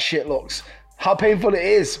painful that shit looks. How painful it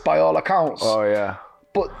is by all accounts. Oh yeah.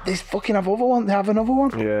 But they fucking have other one. They have another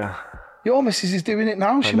one. Yeah. Your missus is doing it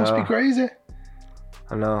now. She must be crazy.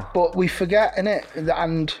 I know. But we forget, innit?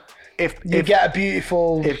 And if you get a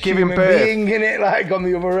beautiful human being in it, like on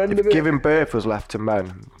the other end of it. If giving birth was left to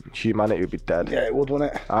men, humanity would be dead. Yeah, it would,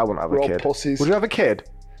 wouldn't it? I wouldn't have a kid. Pussies. Would you have a kid?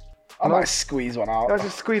 I might squeeze one out. You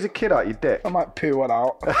just squeeze a kid out your dick. I might poo one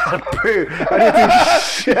out. Poo? You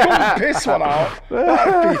can't piss one out.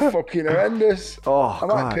 That'd be fucking horrendous. Oh, I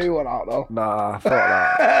might poo one out though. Nah, fuck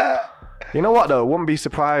that. You know what though? Wouldn't be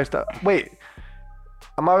surprised that. Wait,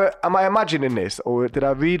 am I imagining this, or did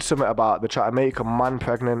I read something about they try to make a man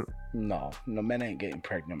pregnant? No, men ain't getting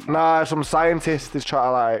pregnant. Man. Nah, some scientist is trying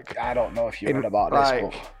to like. I don't know if you read about this,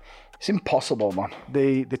 but it's impossible, man.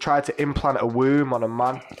 They tried to implant a womb on a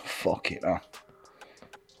man. Fuck it, man.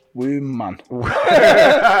 Womb man.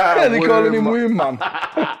 Yeah, they calling him womb man.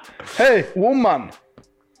 Hey, womb man.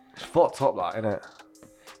 It's fucked up, that, isn't it?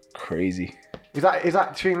 Crazy. Is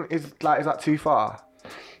that too far?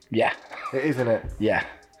 Yeah. It is, isn't it? Yeah.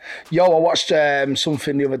 Yo, I watched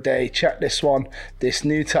something the other day. Check this one. This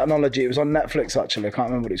new technology. It was on Netflix, actually. I can't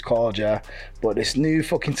remember what it's called, yeah. But this new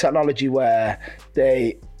fucking technology where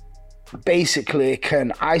they basically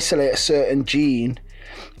can isolate a certain gene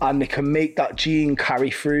and they can make that gene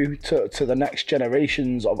carry through to the next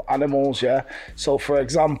generations of animals, yeah. So, for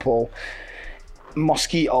example,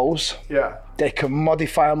 mosquitoes. Yeah. They can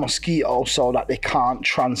modify a mosquito so that they can't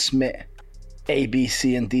transmit A, B,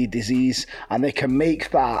 C, and D disease, and they can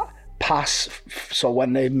make that pass, so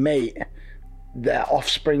when they mate, their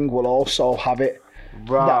offspring will also have it.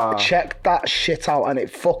 Right. Check that shit out, and it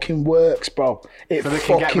fucking works, bro. It so they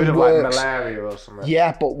fucking can get rid of works. like malaria or something.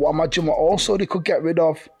 Yeah, but imagine what also they could get rid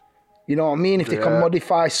of. You know what I mean? If they can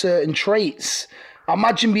modify certain traits.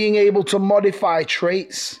 Imagine being able to modify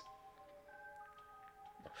traits.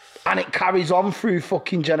 And it carries on through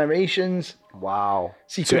fucking generations. Wow.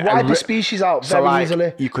 So you could wipe the species out very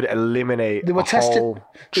easily. You could eliminate whole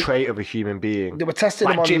trait of a human being. They were testing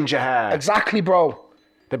like them on ginger hair. Exactly, bro.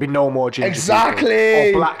 There'd be no more ginger Exactly.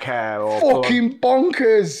 people. Or black hair. Or fucking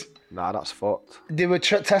bonkers. Nah, that's fucked. They were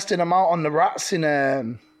testing them out on the rats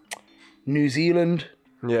in New Zealand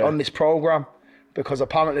on this program because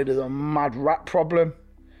apparently there's a mad rat problem.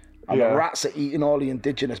 And the rats are eating all the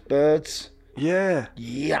indigenous birds. Yeah.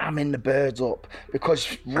 Yamming the birds up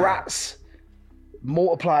because rats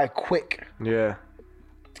multiply quick. Yeah.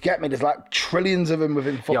 To get me, there's like trillions of them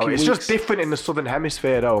within fucking it's weeks. just different in the southern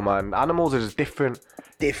hemisphere though, man. Animals are just different.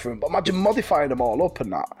 But imagine modifying them all up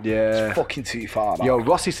and that. Yeah. It's fucking too far. That. Yo,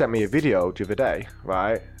 Rossi sent me a video the other day,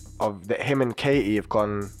 right, of that him and Katie have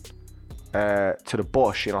gone to the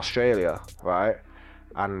bush in Australia, right,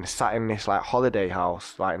 and sat in this like holiday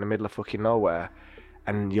house, right, in the middle of fucking nowhere,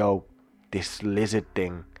 and yo, this lizard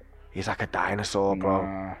thing is like a dinosaur, bro.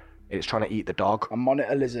 Nah. It's trying to eat the dog. A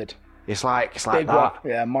monitor lizard. It's like Big that.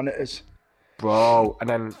 One. Yeah, monitors. Bro,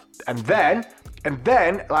 and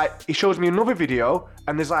then like he shows me another video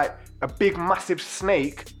and there's like a big massive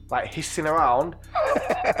snake like hissing around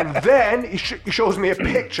and then he shows me a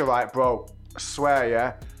picture, right, bro, I swear,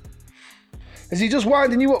 yeah. Is he just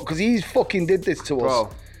winding you up? Because he fucking did this to us.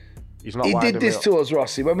 Bro, he's not. He did this to us,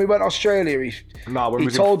 Rossi. When we went to Australia, he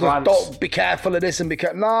told us, don't be careful of this and be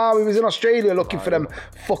careful. Nah, he was in Australia looking for them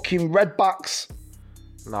fucking redbacks.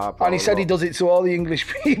 Nah, bro, and he said he does it to all the English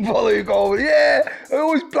people who go, I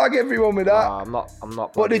always blag everyone with that. Nah, I'm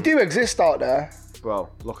not. But they do exist out there. Bro,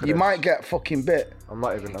 look at this. You might get fucking bit. I'm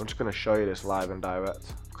just going to show you this live and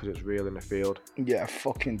direct because it's real in the field. Yeah,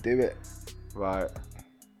 fucking do it. Right.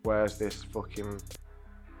 Where's this fucking...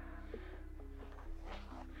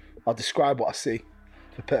 I'll describe what I see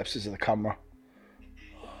for purposes of the camera.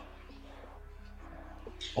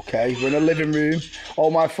 Okay, we're in a living room. Oh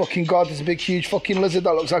my fucking God, there's a big, huge fucking lizard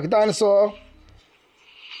that looks like a dinosaur.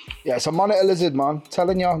 Yeah, it's a monitor lizard, man.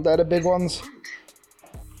 Telling you, they're the big ones.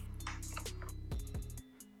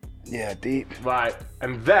 Yeah, deep. Right,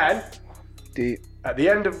 and then... Deep. At the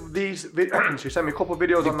end of these videos, she sent me a couple of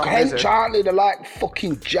videos on that lizard. Charlie, they're like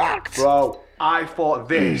fucking jacked. Bro, I thought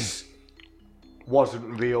this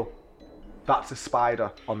wasn't real. That's a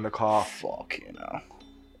spider on the car. Fucking hell.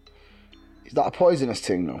 Is that a poisonous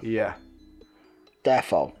thing though? Yeah.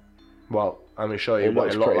 Defo. Well, let me show you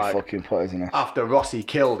what it looked like. Fucking poisonous. After Rossi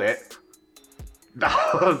killed it,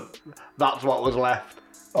 that's what was left.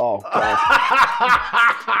 Oh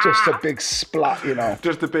God. Just a big splat, you know.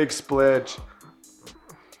 Just a big splurge.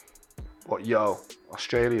 But yo,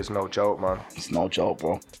 Australia's no joke, man. It's no joke,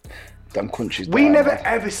 bro. Them countries. We never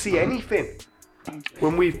ever see anything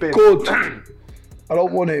when we've been. Good. I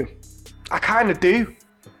don't want to. I kind of do.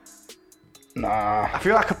 Nah. I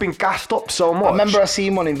feel like I've been gassed up so much. I remember I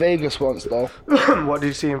seen one in Vegas once, though. What did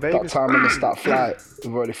you see in Vegas? That time I missed that flight.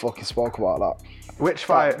 We've already fucking spoke about that. Which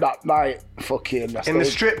fight? That night, fucking. In the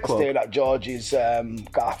strip club? I stayed at George's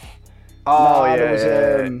gaff. Oh, nah,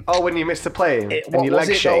 yeah. Was, when you missed the plane and your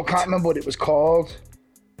legs shaked. I can't remember what it was called.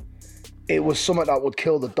 It was something that would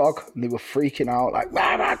kill the dog, and they were freaking out, like,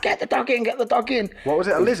 rah, get the dog in, get the dog in. What was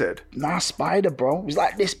it, a lizard? Nah, spider, bro. It was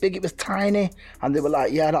like this big, it was tiny. And they were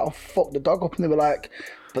like, yeah, that'll fuck the dog up. And they were like,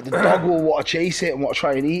 but the dog will want to chase it and want to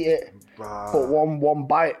try and eat it. But one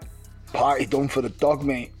bite, party done for the dog,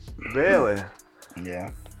 mate. Really?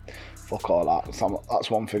 Yeah. Fuck all that. So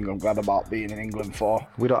that's one thing I'm glad about being in England for.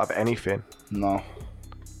 We don't have anything. No.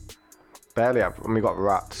 Barely have. And we got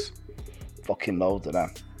rats. Fucking loads of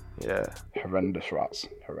them. Yeah. Horrendous rats.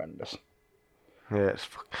 Horrendous. Yeah, it's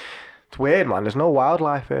weird, man. There's no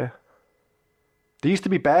wildlife here. There used to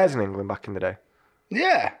be bears in England back in the day.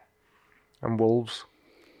 Yeah. And wolves.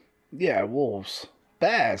 Yeah, wolves.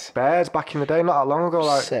 Bears. Bears back in the day, not that long ago.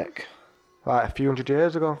 Like, sick. Like a few hundred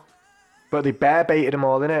years ago. But they bear baited them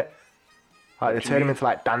all, innit? Like they turned them into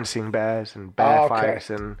like dancing bears and bear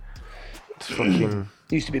fights and it's fucking...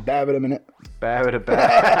 Used to be bear with a minute. Bear with a bear.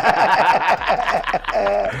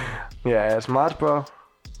 Yeah, it's mad, bro.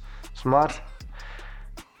 It's mad.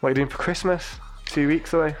 What are you doing for Christmas? 2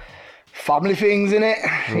 weeks away. Family things, innit?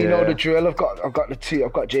 Yeah. You know the drill. I've got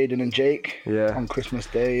Jaden and Jake. Yeah. On Christmas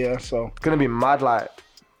Day, yeah. So it's gonna be mad, like.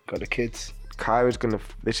 Got the kids. Kyra's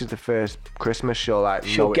this is the first Christmas show, like,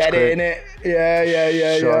 she'll get it, innit?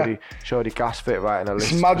 Yeah. Shorty gas fit right in a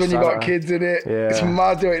list. It's mad when you got kids, innit? Yeah. It's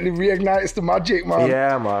mad, it reignites the magic, man.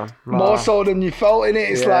 Yeah, man. More so than you felt,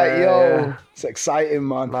 innit? It's it's exciting,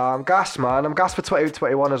 man. Nah, I'm gassed, man. I'm gassed for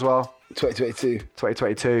 2021 as well.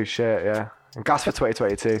 2022, shit, yeah. I'm gassed for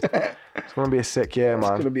 2022. It's going to be a sick year, man. It's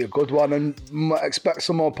going to be a good one, and expect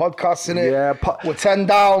some more podcasts in it. Yeah. We're 10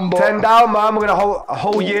 down, but... 10 down, man. We're going to a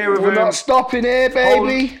whole year of We're not stopping here,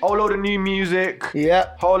 baby. Whole load of new music. Yeah.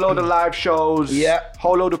 Whole load of live shows. Yeah.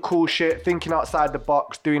 Whole load of cool shit. Thinking outside the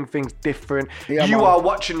box. Doing things different. Yeah, you man. are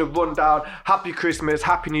watching The Rundown. Happy Christmas.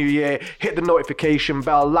 Happy New Year. Hit the notification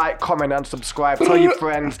bell. Like, comment, and subscribe. Tell your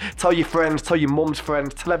friends. Tell your friends. Tell your mum's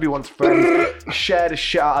friends. Tell everyone's friends. Share the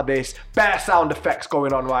shit out of this. Better sound effects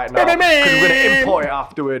going on right now. Because we're going to import it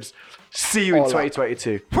afterwards. See you in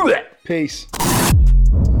 2022. Peace.